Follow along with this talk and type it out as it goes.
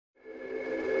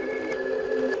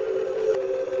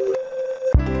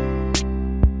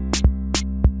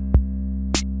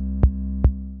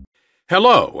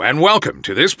Hello and welcome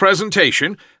to this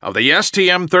presentation of the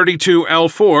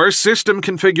STM32L4 System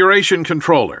Configuration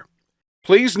Controller.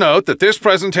 Please note that this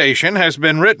presentation has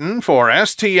been written for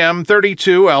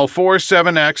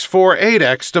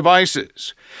STM32L47X48X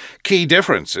devices. Key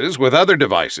differences with other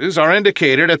devices are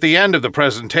indicated at the end of the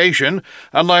presentation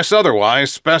unless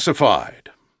otherwise specified.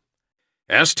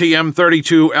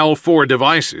 STM32L4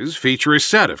 devices feature a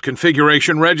set of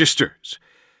configuration registers.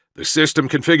 The System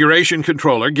Configuration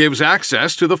Controller gives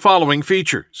access to the following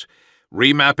features: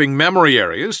 remapping memory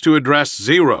areas to address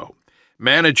 0,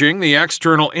 managing the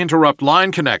external interrupt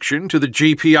line connection to the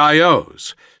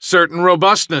GPIOs, certain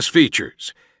robustness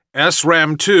features,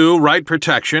 SRAM2 write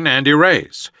protection and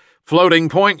erase, floating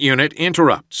point unit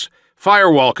interrupts,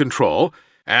 firewall control,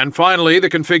 and finally the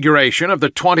configuration of the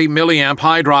 20 mA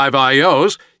high drive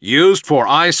IOs used for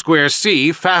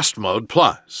I2C Fast Mode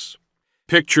Plus.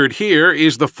 Pictured here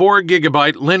is the 4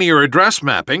 GB linear address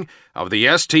mapping of the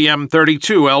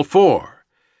STM32L4.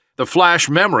 The flash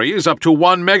memory is up to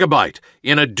 1 MB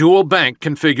in a dual bank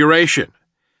configuration.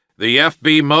 The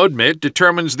FB mode bit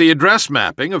determines the address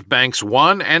mapping of banks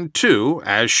 1 and 2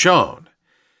 as shown.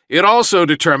 It also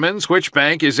determines which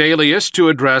bank is aliased to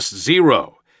address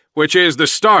 0, which is the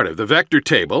start of the vector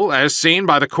table as seen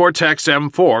by the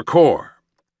Cortex-M4 core.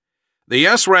 The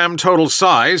SRAM total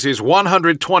size is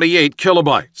 128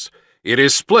 kilobytes. It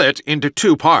is split into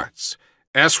two parts.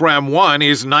 SRAM1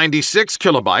 is 96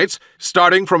 kilobytes,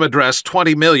 starting from address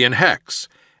 20 million hex,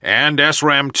 and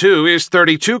SRAM2 is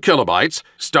 32 kilobytes,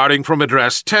 starting from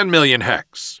address 10 million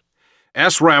hex.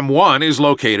 SRAM1 is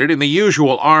located in the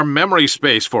usual ARM memory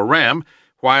space for RAM,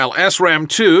 while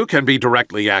SRAM2 can be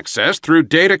directly accessed through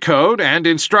data code and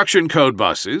instruction code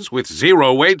buses with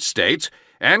 0 wait states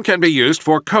and can be used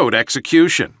for code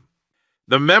execution.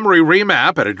 The memory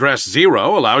remap at address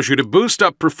 0 allows you to boost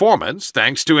up performance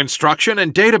thanks to instruction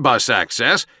and data bus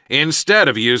access instead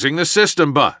of using the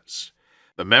system bus.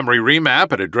 The memory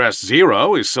remap at address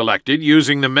 0 is selected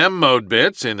using the mem mode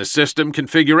bits in the System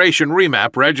Configuration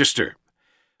Remap register.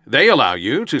 They allow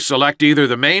you to select either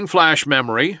the main flash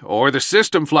memory or the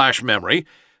system flash memory,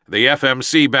 the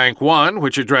FMC Bank 1,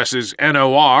 which addresses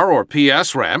NOR or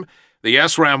PSRAM, the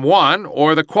SRAM1,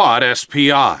 or the Quad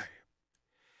SPI.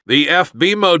 The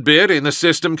FB mode bit in the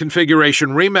System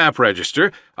Configuration Remap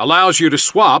register allows you to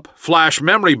swap flash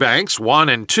memory banks 1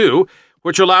 and 2,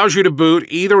 which allows you to boot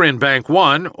either in Bank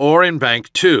 1 or in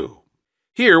Bank 2.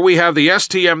 Here we have the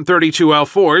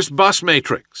STM32L4's bus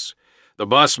matrix. The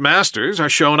bus masters are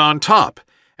shown on top,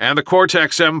 and the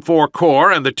Cortex-M4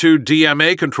 core and the two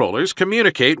DMA controllers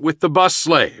communicate with the bus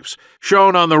slaves,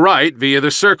 shown on the right via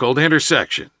the circled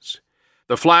intersections.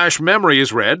 The flash memory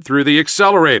is read through the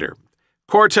accelerator.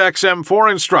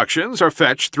 Cortex-M4 instructions are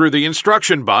fetched through the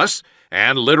instruction bus,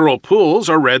 and literal pools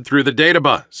are read through the data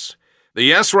bus.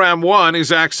 The SRAM1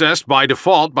 is accessed by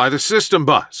default by the system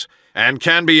bus, and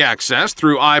can be accessed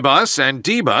through iBus and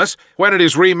dBus when it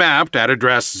is remapped at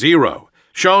address 0,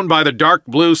 shown by the dark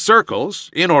blue circles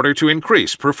in order to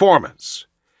increase performance.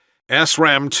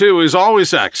 SRAM2 is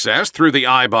always accessed through the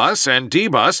iBus and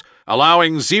dBus,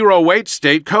 allowing 0 wait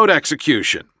state code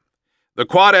execution. The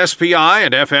Quad SPI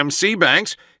and FMC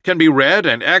banks can be read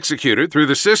and executed through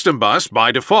the system bus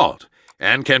by default,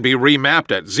 and can be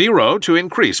remapped at 0 to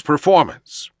increase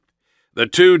performance. The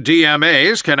two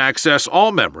DMAs can access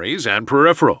all memories and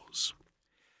peripherals.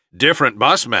 Different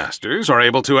bus masters are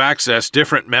able to access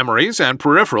different memories and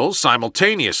peripherals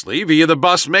simultaneously via the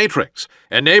bus matrix,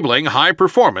 enabling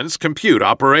high-performance compute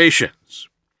operations.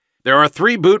 There are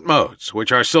 3 boot modes,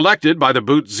 which are selected by the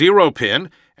boot 0 pin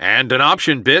and an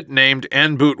option bit named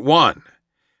nboot1.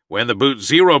 When the boot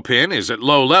 0 pin is at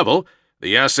low level,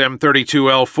 the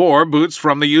STM32L4 boots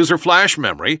from the user flash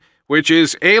memory, which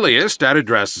is aliased at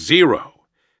address 0.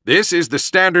 This is the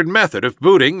standard method of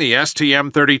booting the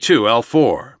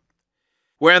STM32L4.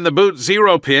 When the boot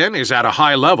 0 pin is at a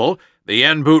high level, the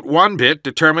nboot1 bit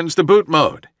determines the boot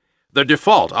mode. The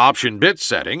default option bit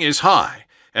setting is high,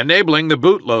 enabling the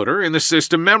bootloader in the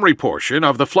system memory portion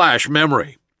of the flash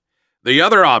memory. The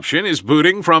other option is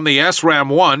booting from the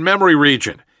SRAM1 memory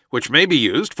region, which may be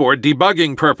used for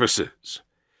debugging purposes.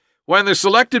 When the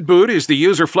selected boot is the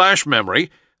user flash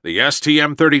memory, the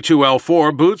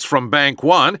STM32L4 boots from Bank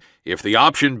 1 if the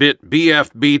option bit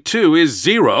BFB2 is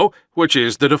 0, which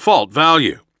is the default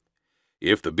value.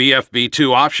 If the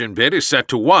BFB2 option bit is set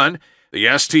to 1, the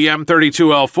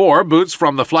STM32L4 boots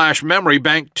from the flash memory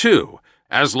Bank 2,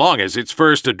 as long as its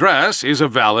first address is a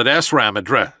valid SRAM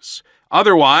address.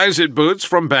 Otherwise, it boots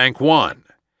from Bank 1.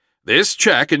 This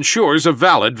check ensures a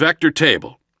valid vector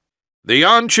table. The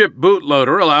on-chip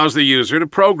bootloader allows the user to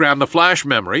program the flash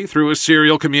memory through a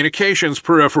serial communications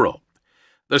peripheral.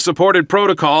 The supported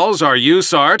protocols are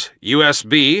USART,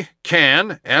 USB,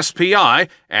 CAN, SPI,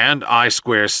 and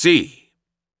I2C.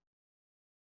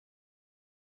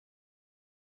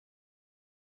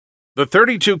 The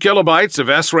 32 kilobytes of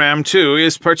SRAM2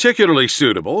 is particularly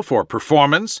suitable for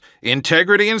performance,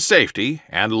 integrity and safety,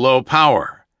 and low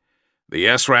power. The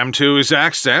SRAM2 is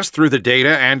accessed through the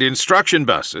data and instruction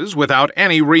buses without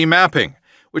any remapping,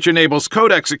 which enables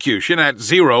code execution at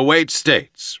zero wait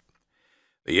states.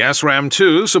 The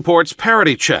SRAM2 supports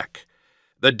parity check.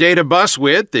 The data bus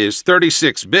width is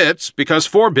 36 bits because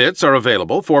 4 bits are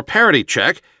available for parity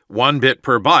check, 1 bit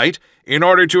per byte, in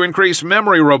order to increase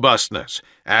memory robustness,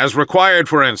 as required,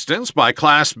 for instance, by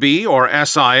Class B or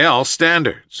SIL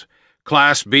standards.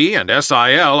 Class B and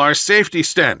SIL are safety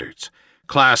standards.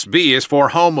 Class B is for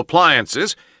home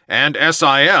appliances, and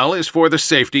SIL is for the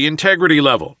safety integrity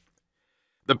level.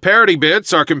 The parity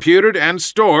bits are computed and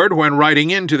stored when writing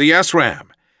into the SRAM.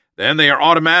 Then they are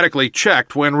automatically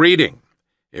checked when reading.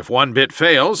 If 1 bit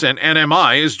fails, an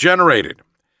NMI is generated.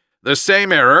 The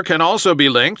same error can also be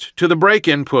linked to the break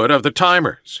input of the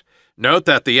timers. Note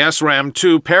that the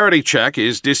SRAM2 parity check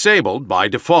is disabled by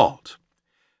default.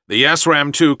 The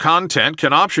SRAM2 content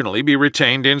can optionally be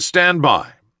retained in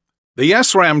standby. The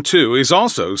SRAM2 is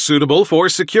also suitable for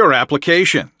secure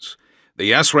applications.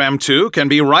 The SRAM2 can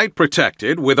be write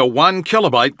protected with a 1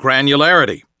 kilobyte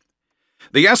granularity.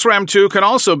 The SRAM2 can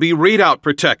also be readout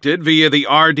protected via the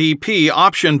RDP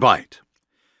option byte.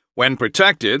 When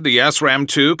protected, the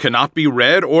SRAM2 cannot be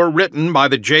read or written by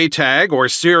the JTAG or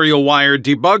serial wire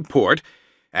debug port,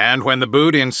 and when the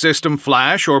boot in system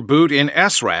flash or boot in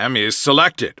SRAM is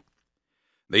selected.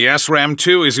 The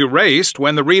SRAM2 is erased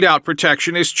when the readout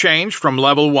protection is changed from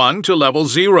level 1 to level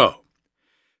 0.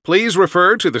 Please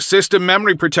refer to the System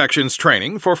Memory Protections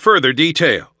training for further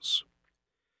details.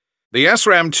 The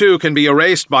SRAM2 can be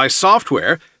erased by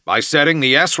software by setting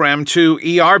the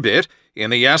SRAM2 ER bit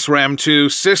in the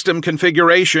SRAM2 System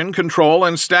Configuration Control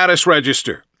and Status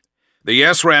Register. The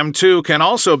SRAM2 can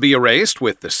also be erased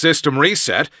with the System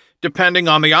Reset, depending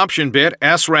on the option bit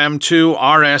SRAM2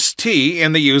 RST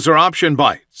in the user option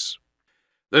bytes.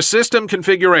 The System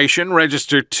Configuration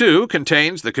Register 2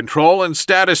 contains the control and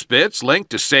status bits linked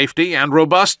to safety and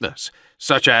robustness,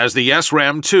 such as the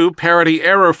SRAM2 parity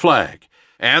error flag,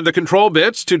 and the control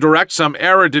bits to direct some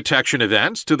error detection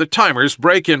events to the timer's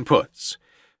break inputs.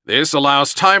 This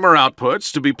allows timer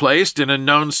outputs to be placed in a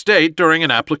known state during an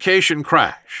application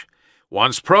crash.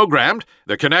 Once programmed,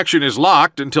 the connection is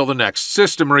locked until the next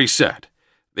system reset.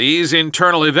 These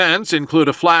internal events include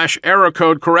a flash error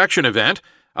code correction event,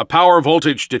 a power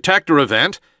voltage detector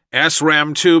event,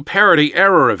 SRAM2 parity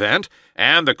error event,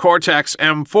 and the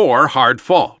Cortex-M4 hard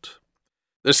fault.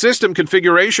 The System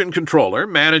Configuration Controller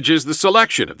manages the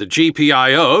selection of the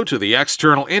GPIO to the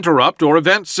external interrupt or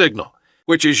event signal,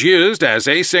 which is used as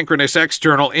asynchronous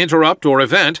external interrupt or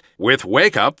event with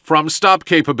wake-up from stop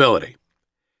capability.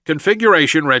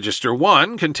 Configuration Register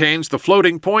 1 contains the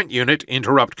floating point unit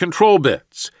interrupt control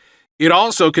bits. It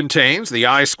also contains the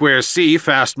I2C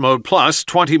Fast Mode Plus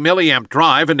 20 mA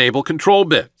drive enable control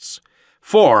bits.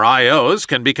 4 IOs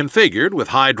can be configured with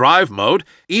high drive mode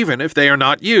even if they are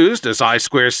not used as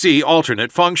I2C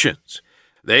alternate functions.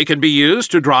 They can be used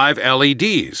to drive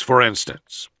LEDs, for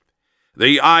instance.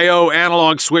 The I/O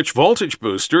analog switch voltage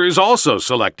booster is also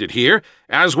selected here,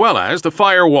 as well as the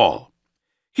firewall.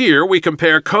 Here we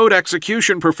compare code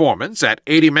execution performance at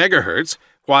 80 MHz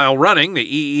while running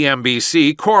the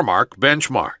EEMBC CoreMark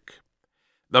benchmark.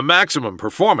 The maximum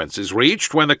performance is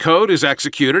reached when the code is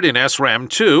executed in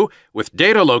SRAM2 with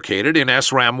data located in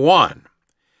SRAM1.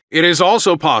 It is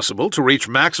also possible to reach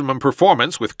maximum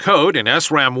performance with code in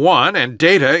SRAM1 and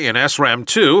data in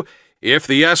SRAM2 if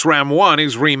the SRAM1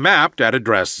 is remapped at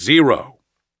address 0.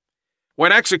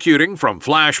 When executing from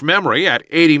flash memory at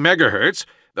 80 MHz,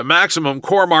 the maximum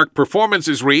CoreMark performance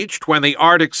is reached when the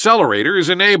ART accelerator is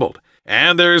enabled,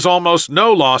 and there is almost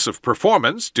no loss of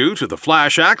performance due to the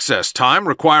flash access time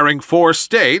requiring 4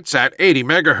 states at 80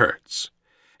 MHz.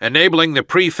 Enabling the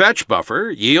prefetch buffer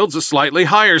yields a slightly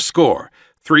higher score,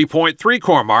 3.3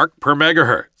 CoreMark per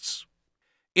megahertz.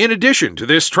 In addition to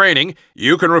this training,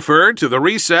 you can refer to the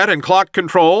reset and clock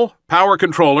control, power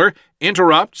controller,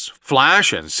 interrupts,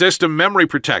 flash and system memory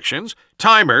protections,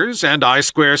 timers, and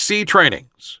I2C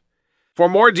trainings. For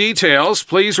more details,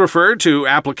 please refer to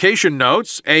Application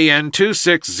Notes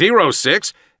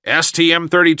AN2606,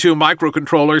 STM32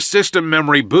 Microcontroller System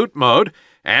Memory Boot Mode,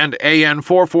 and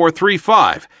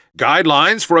AN4435,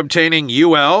 Guidelines for obtaining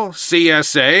UL,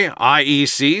 CSA,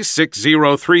 IEC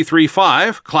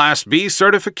 60335 Class B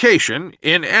certification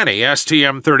in any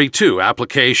STM32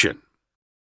 application.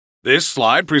 This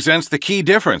slide presents the key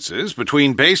differences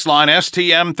between baseline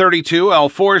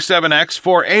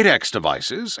STM32L47X48X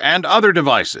devices and other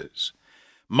devices.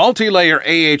 Multi-layer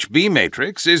AHB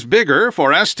matrix is bigger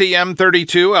for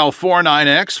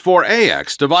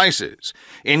STM32L49X4AX devices,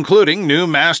 including new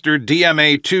mastered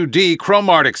DMA2D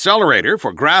Chromart accelerator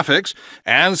for graphics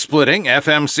and splitting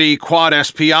FMC quad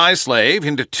SPI slave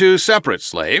into two separate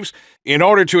slaves in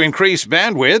order to increase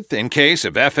bandwidth in case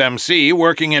of FMC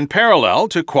working in parallel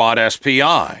to quad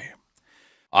SPI.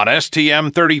 On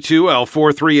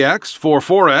STM32L43X,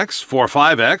 44X,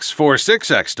 45X,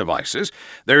 46X devices,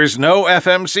 there is no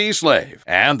FMC slave,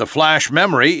 and the flash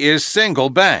memory is single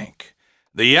bank.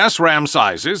 The SRAM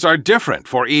sizes are different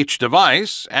for each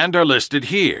device and are listed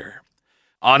here.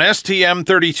 On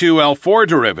STM32L4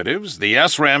 derivatives, the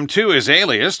SRAM2 is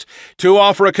aliased to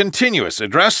offer a continuous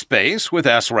address space with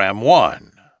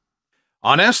SRAM1.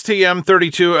 On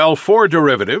STM32L4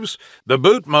 derivatives, the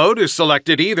boot mode is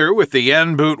selected either with the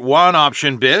NBoot1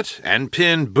 option bit and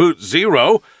pin boot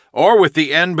 0 or with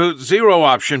the NBoot 0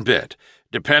 option bit,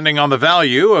 depending on the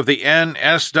value of the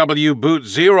NSW boot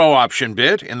 0 option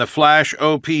bit in the flash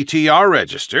OPTR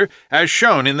register as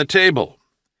shown in the table.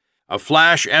 A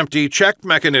flash empty check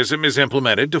mechanism is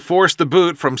implemented to force the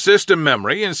boot from system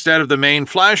memory instead of the main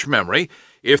flash memory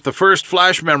if the first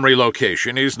flash memory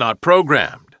location is not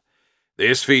programmed.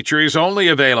 This feature is only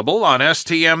available on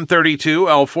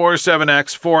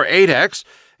STM32L47X48X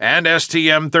and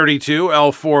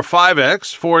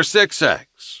STM32L45X46X.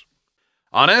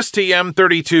 On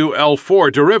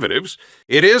STM32L4 derivatives,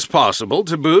 it is possible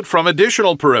to boot from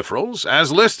additional peripherals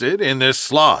as listed in this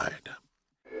slide.